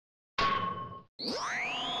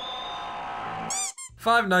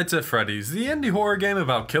Five Nights at Freddy's, the indie horror game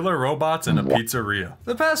about killer robots in a pizzeria.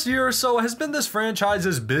 The past year or so has been this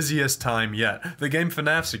franchise's busiest time yet. The game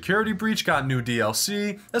FNaF Security Breach got new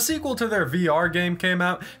DLC, a sequel to their VR game came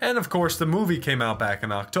out, and of course the movie came out back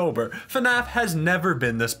in October. FNaF has never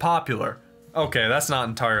been this popular. Okay, that's not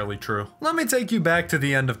entirely true. Let me take you back to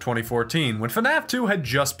the end of 2014, when FNaF 2 had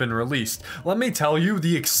just been released. Let me tell you,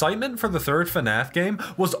 the excitement for the third FNaF game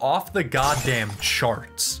was off the goddamn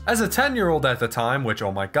charts. As a 10-year-old at the time, which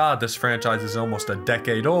oh my god, this franchise is almost a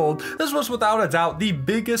decade old, this was without a doubt the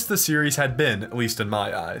biggest the series had been, at least in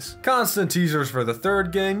my eyes. Constant teasers for the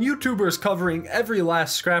third game, YouTubers covering every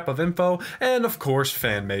last scrap of info, and of course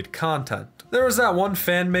fan-made content. There was that one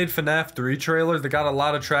fan-made FNaF 3 trailer that got a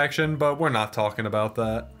lot of traction, but we're not talking about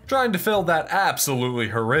that. Trying to fill that absolutely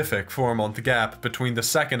horrific 4-month gap between the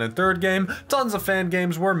second and third game, tons of fan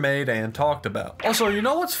games were made and talked about. Also, you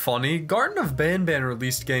know what's funny? Garden of Banban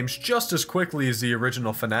released games just as quickly as the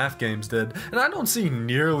original FNaF games did, and I don't see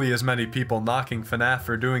nearly as many people knocking FNaF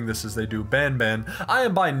for doing this as they do Banban. I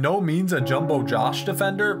am by no means a Jumbo Josh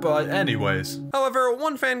defender, but anyways. However,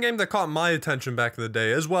 one fan game that caught my attention back in the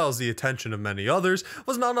day, as well as the attention of many others,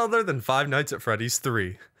 was none other than Five Nights at Freddy's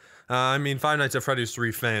 3. Five Nights at Freddy's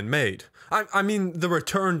 3 fan-made. I mean, The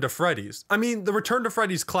Return to Freddy's. The Return to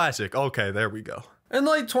Freddy's classic. Okay, there we go. In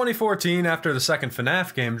late 2014, after the second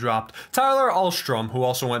FNaF game dropped, Tyler Ahlstrom, who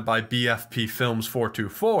also went by BFP Films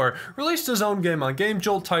 424, released his own game on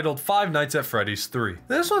GameJolt titled Five Nights at Freddy's 3.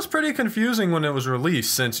 This was pretty confusing when it was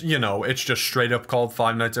released since, you know, it's just straight up called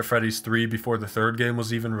Five Nights at Freddy's 3 before the third game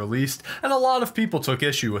was even released, and a lot of people took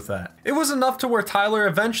issue with that. It was enough to where Tyler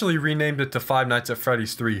eventually renamed it to Five Nights at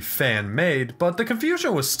Freddy's 3 Fan-Made, but the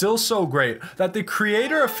confusion was still so great that the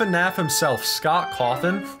creator of FNaF himself, Scott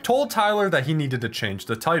Cawthon, told Tyler that he needed to change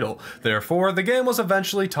the title. Therefore, the game was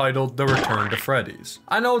eventually titled The Return to Freddy's.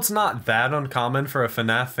 I know it's not that uncommon for a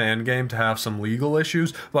FNaF fan game to have some legal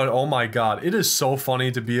issues, but oh my god, it is so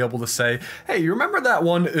funny to be able to say, hey, you remember that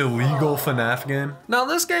one illegal FNaF game? Now,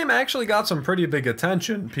 this game actually got some pretty big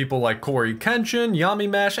attention. People like Corey Kenshin, Yami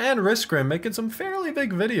Mash, and Riskrim making some fairly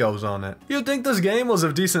big videos on it. You'd think this game was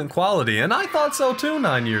of decent quality, and I thought so too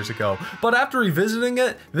 9 years ago, but after revisiting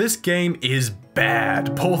it, this game is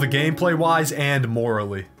bad, both gameplay wise and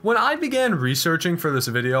morally. When I began researching for this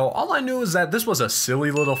video, all I knew was that this was a silly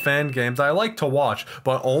little fan game that I like to watch,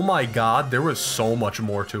 but oh my god, there was so much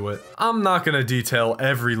more to it. I'm not gonna detail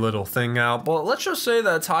every little thing out, but let's just say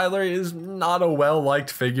that Tyler is not a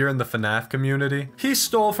well-liked figure in the FNaF community. He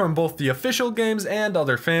stole from both the official games and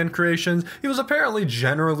other fan creations, he was apparently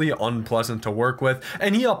generally unpleasant to work with,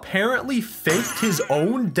 and he apparently faked his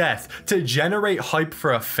own death to generate hype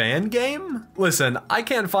for a fan game? Listen, I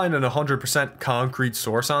can't find an 100% concrete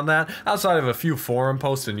source on that outside of a few forum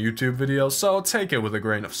posts and YouTube videos, so take it with a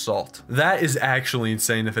grain of salt. That is actually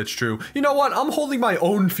insane if it's true. You know what? I'm holding my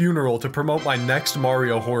own funeral to promote my next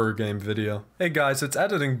Mario horror game video. Hey guys, it's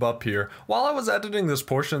Editing Bup here. While I was editing this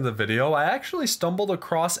portion of the video, I actually stumbled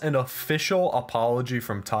across an official apology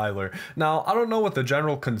from Tyler. Now, I don't know what the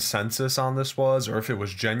general consensus on this was or if it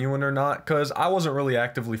was genuine or not, because I wasn't really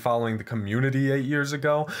actively following the community 8 years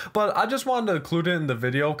ago, but I just wanted to include it in the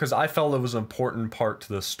video because I felt it was an important part to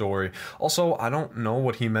the story. Also, I don't know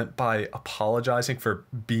what he meant by apologizing for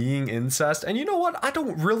being incest, and you know what? I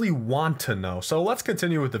don't really want to know, so let's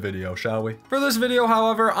continue with the video, shall we? For this video,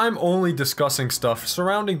 however, I'm only discussing stuff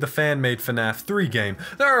surrounding the fan-made FNaF 3 game.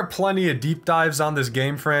 There are plenty of deep dives on this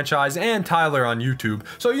game franchise and Tyler on YouTube,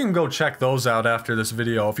 so you can go check those out after this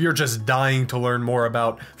video if you're just dying to learn more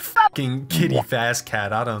about fucking Kitty Fast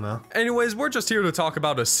Cat, I don't know. Anyways, we're just here to talk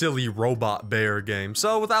about a silly robot bear game,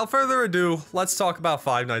 so without further ado, let's talk about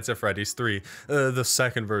Five Nights at Freddy's 3, the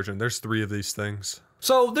second version. There's 3 of these things.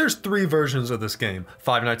 So there's 3 versions of this game.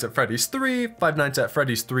 Five Nights at Freddy's 3, Five Nights at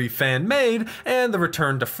Freddy's 3 Fan-Made, and The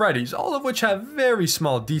Return to Freddy's, all of which have very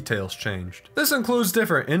small details changed. This includes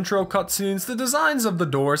different intro cutscenes, the designs of the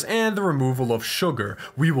doors, and the removal of Sugar.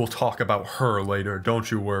 We will talk about her later, don't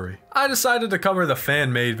you worry. I decided to cover the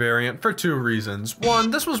fan-made variant for 2 reasons. 1,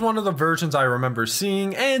 this was one of the versions I remember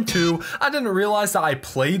seeing, and 2, I didn't realize that I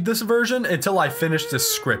played this version until I finished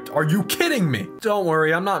this script. Are you kidding me? Don't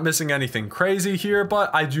worry, I'm not missing anything crazy here, but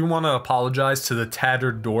I do want to apologize to the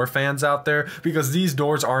tattered door fans out there because these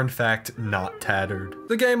doors are in fact not tattered.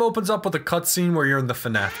 The game opens up with a cutscene where you're in the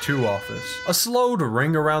FNaF 2 office. A slowed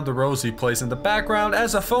Ring Around the Rosie plays in the background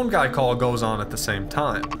as a phone guy call goes on at the same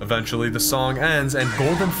time. Eventually the song ends and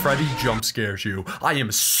Golden Freddy jump scares you. I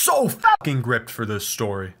am so fucking gripped for this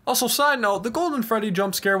story. Also, side note, the Golden Freddy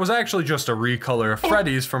jump scare was actually just a recolor of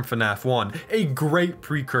Freddy's from FNaF 1, a great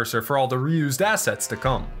precursor for all the reused assets to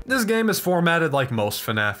come. This game is formatted like most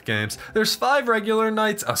FNaF games. There's 5 regular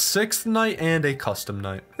nights, a 6th night, and a custom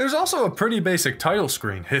night. There's also a pretty basic title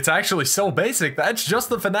screen. It's actually so basic that it's just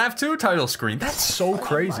the FNaF 2 title screen. That's so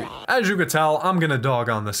crazy. As you could tell, I'm gonna dog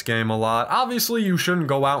on this game a lot. Obviously, you shouldn't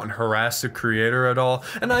go out and harass the creator at all,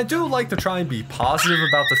 and I do like to try and be positive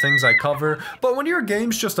about the things I cover, but when your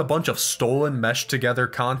game's just a bunch of stolen, meshed together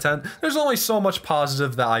content, there's only so much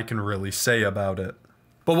positive that I can really say about it.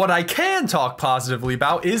 But what I can talk positively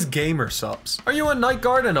about is gamer subs. Are you a night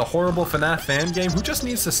guard in a horrible FNaF fan game who just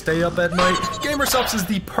needs to stay up at night? Gamer subs is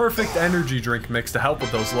the perfect energy drink mix to help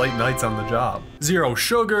with those late nights on the job. 0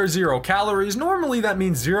 sugar, 0 calories, normally that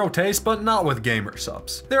means 0 taste, but not with gamer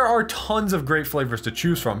subs. There are tons of great flavors to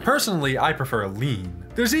choose from. Personally, I prefer lean.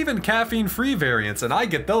 There's even caffeine-free variants, and I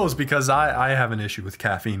get those because I have an issue with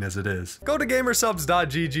caffeine as it is. Go to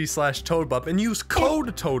gamersubs.gg/toadbup and use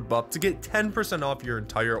code TOADBUP to get 10% off your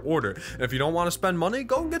entire order. And if you don't want to spend money,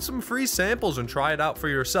 go and get some free samples and try it out for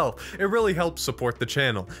yourself. It really helps support the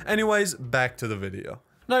channel. Anyways, back to the video.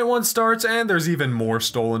 Night 1 starts and there's even more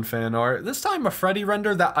stolen fan art, this time a Freddy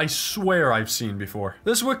render that I swear I've seen before.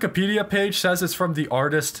 This Wikipedia page says it's from the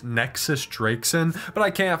artist Nexus Drakeson, but I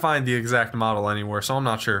can't find the exact model anywhere, so I'm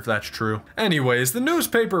not sure if that's true. Anyways, the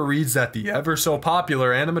newspaper reads that the ever so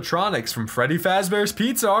popular animatronics from Freddy Fazbear's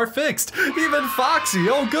Pizza are fixed. Even Foxy,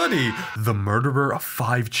 oh goody! The murderer of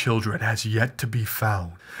 5 children has yet to be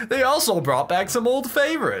found. They also brought back some old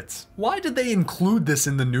favorites. Why did they include this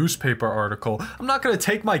in the newspaper article? I'm not gonna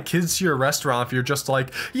take my kids to your restaurant if you're just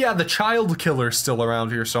like, yeah, the child killer's still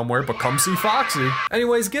around here somewhere, but come see Foxy.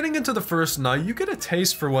 Anyways, getting into the first night, you get a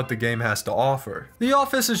taste for what the game has to offer. The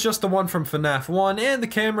office is just the one from FNaF 1, and the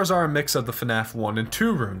cameras are a mix of the FNaF 1 and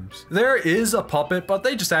 2 rooms. There is a puppet, but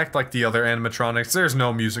they just act like the other animatronics. There's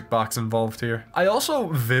no music box involved here. I also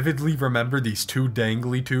vividly remember these 2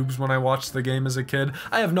 dangly tubes when I watched the game as a kid.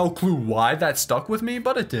 I have no clue why that stuck with me,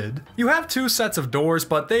 but it did. You have 2 sets of doors,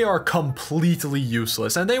 but they are completely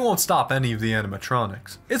useless, and they won't stop any of the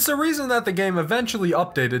animatronics. It's the reason that the game eventually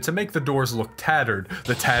updated to make the doors look tattered.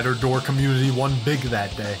 The tattered door community won big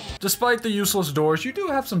that day. Despite the useless doors, you do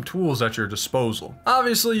have some tools at your disposal.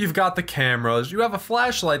 Obviously, you've got the cameras, you have a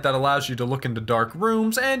flashlight that allows you to look into dark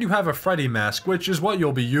rooms, and you have a Freddy mask, which is what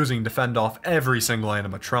you'll be using to fend off every single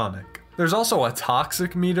animatronic. There's also a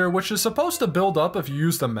toxic meter, which is supposed to build up if you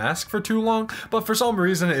use the mask for too long, but for some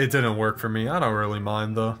reason it didn't work for me. I don't really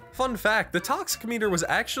mind though. Fun fact, the toxic meter was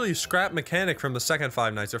actually a scrap mechanic from the second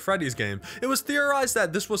Five Nights at Freddy's game. It was theorized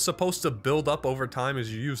that this was supposed to build up over time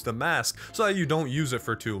as you use the mask, so that you don't use it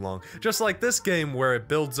for too long. Just like this game where it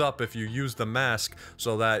builds up if you use the mask,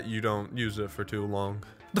 so that you don't use it for too long.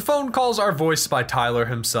 The phone calls are voiced by Tyler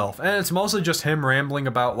himself, and it's mostly just him rambling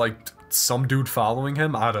about like some dude following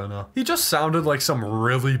him. I don't know. He just sounded like some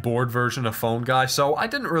really bored version of Phone Guy, so I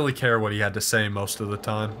didn't really care what he had to say most of the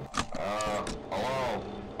time. Hello?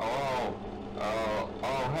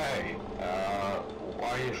 Hey,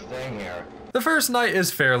 why are you staying here? The first night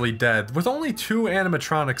is fairly dead, with only 2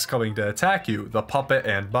 animatronics coming to attack you, the puppet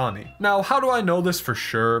and Bonnie. Now, how do I know this for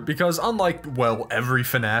sure? Because unlike, well, every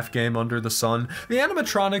FNaF game under the sun, the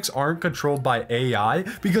animatronics aren't controlled by AI,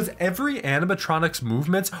 because every animatronic's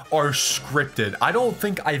movements are scripted. I don't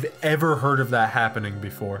think I've ever heard of that happening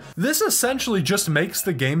before. This essentially just makes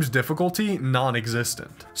the game's difficulty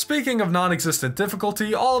non-existent. Speaking of non-existent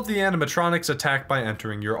difficulty, all of the animatronics attack by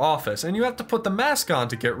entering your office, and you have to put the mask on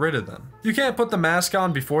to get rid of them. You can't put the mask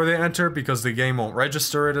on before they enter because the game won't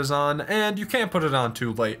register it as on, and you can't put it on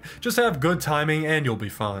too late. Just have good timing and you'll be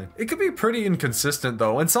fine. It can be pretty inconsistent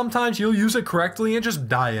though, and sometimes you'll use it correctly and just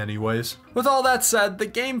die anyways. With all that said, the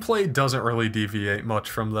gameplay doesn't really deviate much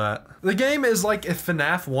from that. The game is like if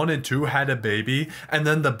FNaF 1 and 2 had a baby, and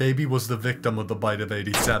then the baby was the victim of the bite of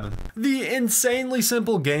 87. The insanely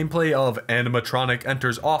simple gameplay of animatronic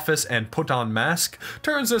enters office and put on mask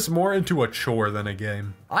turns this more into a chore than a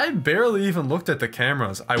game. I barely even looked at the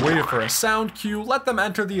cameras. I waited for a sound cue, let them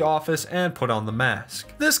enter the office, and put on the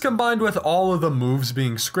mask. This combined with all of the moves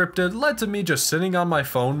being scripted led to me just sitting on my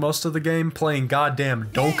phone most of the game playing goddamn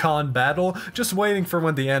Dokkan Battle, just waiting for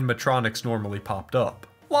when the animatronics normally popped up.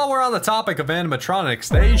 While we're on the topic of animatronics,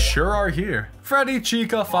 they sure are here. Freddy,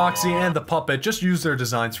 Chica, Foxy, and the puppet just use their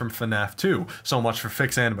designs from FNaF 2, so much for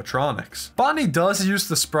fixed animatronics. Bonnie does use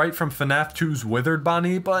the sprite from FNaF 2's Withered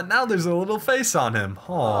Bonnie, but now there's a little face on him.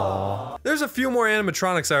 Aww. There's a few more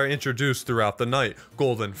animatronics that are introduced throughout the night.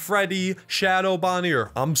 Golden Freddy, Shadow Bonnie,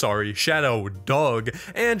 Shadow Doug,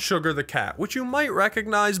 and Sugar the Cat, which you might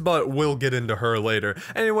recognize, but we'll get into her later.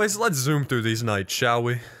 Anyways, let's zoom through these nights, shall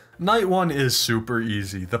we? Night 1 is super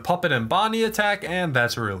easy. The puppet and Bonnie attack, and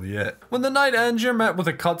that's really it. When the night ends, you're met with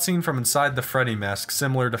a cutscene from inside the Freddy mask,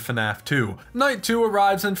 similar to FNaF 2. Night 2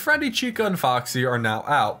 arrives and Freddy, Chica, and Foxy are now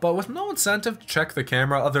out, but with no incentive to check the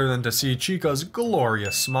camera other than to see Chica's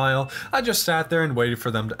glorious smile, I just sat there and waited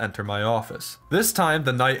for them to enter my office. This time,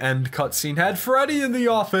 the night end cutscene had Freddy in the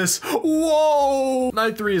office. Whoa!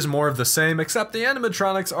 Night 3 is more of the same, except the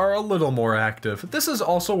animatronics are a little more active. This is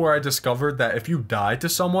also where I discovered that if you die to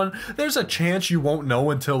someone, there's a chance you won't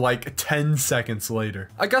know until like 10 seconds later.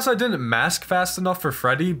 I guess I didn't mask fast enough for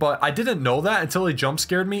Freddy, but I didn't know that until he jump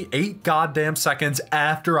scared me 8 goddamn seconds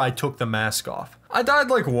after I took the mask off. I died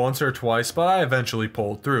like once or twice, but I eventually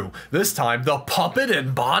pulled through. This time, the puppet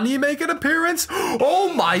and Bonnie make an appearance?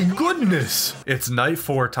 Oh my goodness! It's night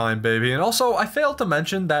 4 time, baby. And also, I failed to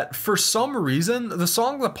mention that for some reason, the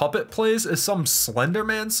song the puppet plays is some Slender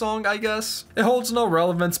Man song, I guess. It holds no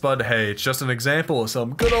relevance, but hey, it's just an example of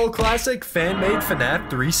some good old classic fan-made FNaF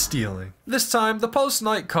 3 stealing. This time, the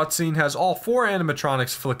post-night cutscene has all 4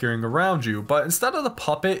 animatronics flickering around you, but instead of the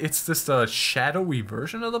puppet, it's this shadowy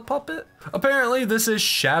version of the puppet? Apparently, this is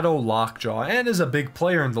Shadow Lockjaw and is a big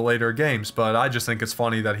player in the later games, but I just think it's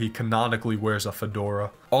funny that he canonically wears a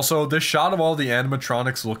fedora. Also, this shot of all the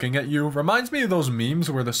animatronics looking at you reminds me of those memes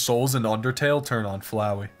where the souls in Undertale turn on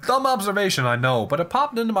Flowey. Dumb observation, I know, but it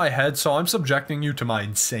popped into my head, so I'm subjecting you to my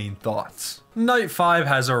insane thoughts. Night 5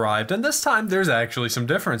 has arrived, and this time there's actually some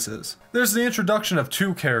differences. There's the introduction of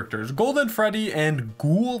 2 characters, Golden Freddy and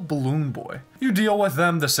Ghoul Balloon Boy. You deal with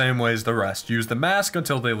them the same way as the rest, use the mask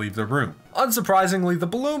until they leave the room. Unsurprisingly, the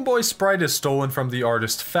Balloon Boy sprite is stolen from the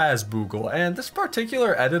artist Fazboogle, and this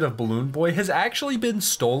particular edit of Balloon Boy has actually been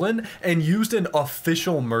stolen and used in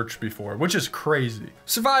official merch before, which is crazy.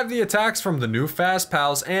 Survive the attacks from the new Faz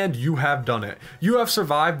Pals, and you have done it. You have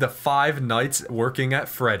survived the 5 nights working at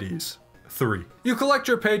Freddy's. 3. You collect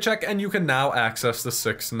your paycheck and you can now access the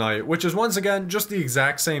 6th night, which is once again just the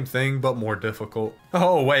exact same thing but more difficult.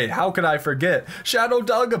 Oh wait, how could I forget? Shadow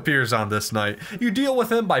Doug appears on this night. You deal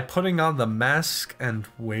with him by putting on the mask and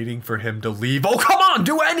waiting for him to leave. Oh come on,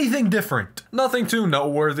 do anything different! Nothing too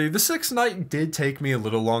noteworthy. The 6th night did take me a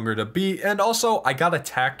little longer to beat, and also I got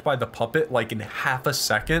attacked by the puppet like in half a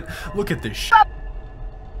second. Look at this shit.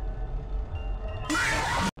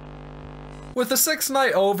 With the 6th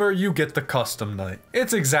night over, you get the custom night.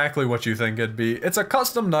 It's exactly what you think it'd be. It's a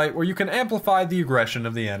custom night where you can amplify the aggression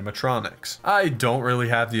of the animatronics. I don't really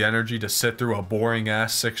have the energy to sit through a boring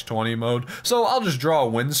ass 620 mode, so I'll just draw a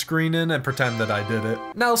windscreen in and pretend that I did it.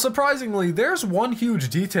 Now surprisingly, there's one huge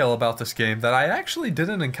detail about this game that I actually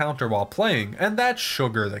didn't encounter while playing, and that's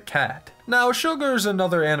Sugar the Cat. Now, Sugar's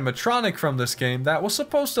another animatronic from this game that was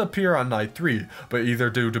supposed to appear on night 3, but either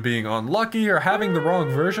due to being unlucky or having the wrong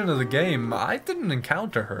version of the game, I didn't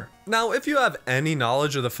encounter her. Now, if you have any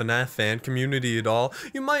knowledge of the FNaF fan community at all,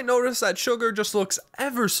 you might notice that Sugar just looks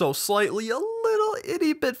ever so slightly a little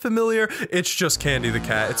itty bit familiar. It's just Candy the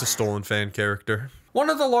Cat, it's a stolen fan character. One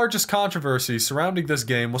of the largest controversies surrounding this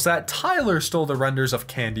game was that Tyler stole the renders of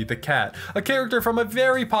Candy the Cat, a character from a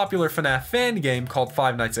very popular FNaF fan game called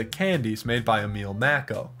Five Nights at Candy's, made by Emil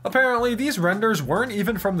Mako. Apparently, these renders weren't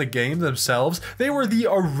even from the game themselves, they were the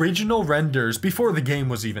original renders before the game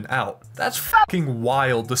was even out. That's fucking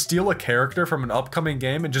wild to steal a character from an upcoming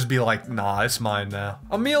game and just be like, nah, it's mine now.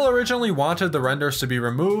 Emil originally wanted the renders to be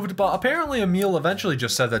removed, but apparently Emil eventually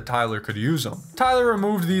just said that Tyler could use them. Tyler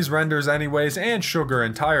removed these renders anyways, and Sugar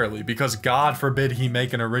entirely, because God forbid he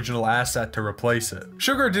make an original asset to replace it.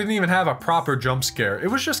 Sugar didn't even have a proper jump scare.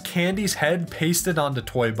 It was just Candy's head pasted onto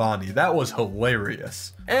Toy Bonnie. That was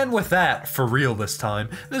hilarious. And with that, for real this time,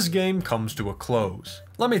 this game comes to a close.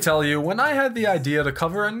 Let me tell you, when I had the idea to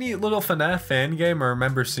cover a neat little FNaF fan game I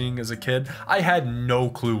remember seeing as a kid, I had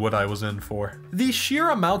no clue what I was in for. The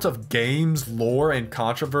sheer amount of games, lore, and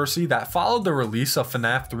controversy that followed the release of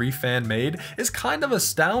FNaF 3 fan-made is kind of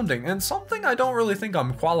astounding and something I don't really think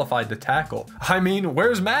I'm qualified to tackle. I mean,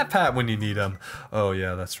 where's MatPat when you need him? Oh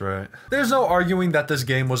yeah, that's right. There's no arguing that this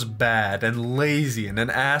game was bad and lazy and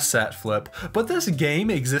an asset flip, but this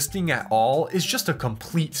game existing at all is just a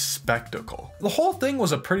complete spectacle. The whole thing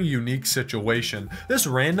was a pretty unique situation. This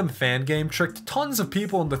random fan game tricked tons of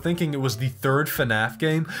people into thinking it was the third FNaF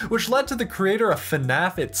game, which led to the creator of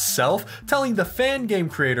FNaF itself telling the fan game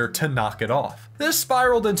creator to knock it off. This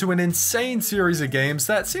spiraled into an insane series of games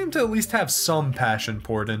that seem to at least have some passion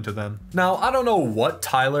poured into them. Now, I don't know what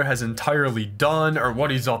Tyler has entirely done, or what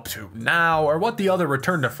he's up to now, or what the other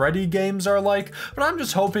Return to Freddy games are like, but I'm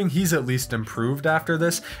just hoping he's at least improved after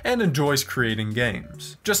this and enjoys creating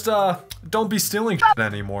games. Just, don't be stealing shit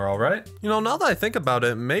anymore, alright? You know, now that I think about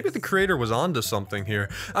it, maybe the creator was onto something here.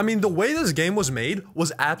 I mean, the way this game was made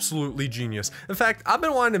was absolutely genius. In fact, I've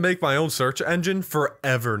been wanting to make my own search engine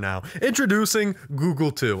forever now. Introducing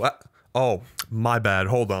Google 2. Oh, my bad.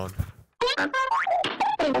 Hold on.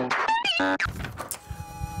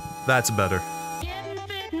 That's better.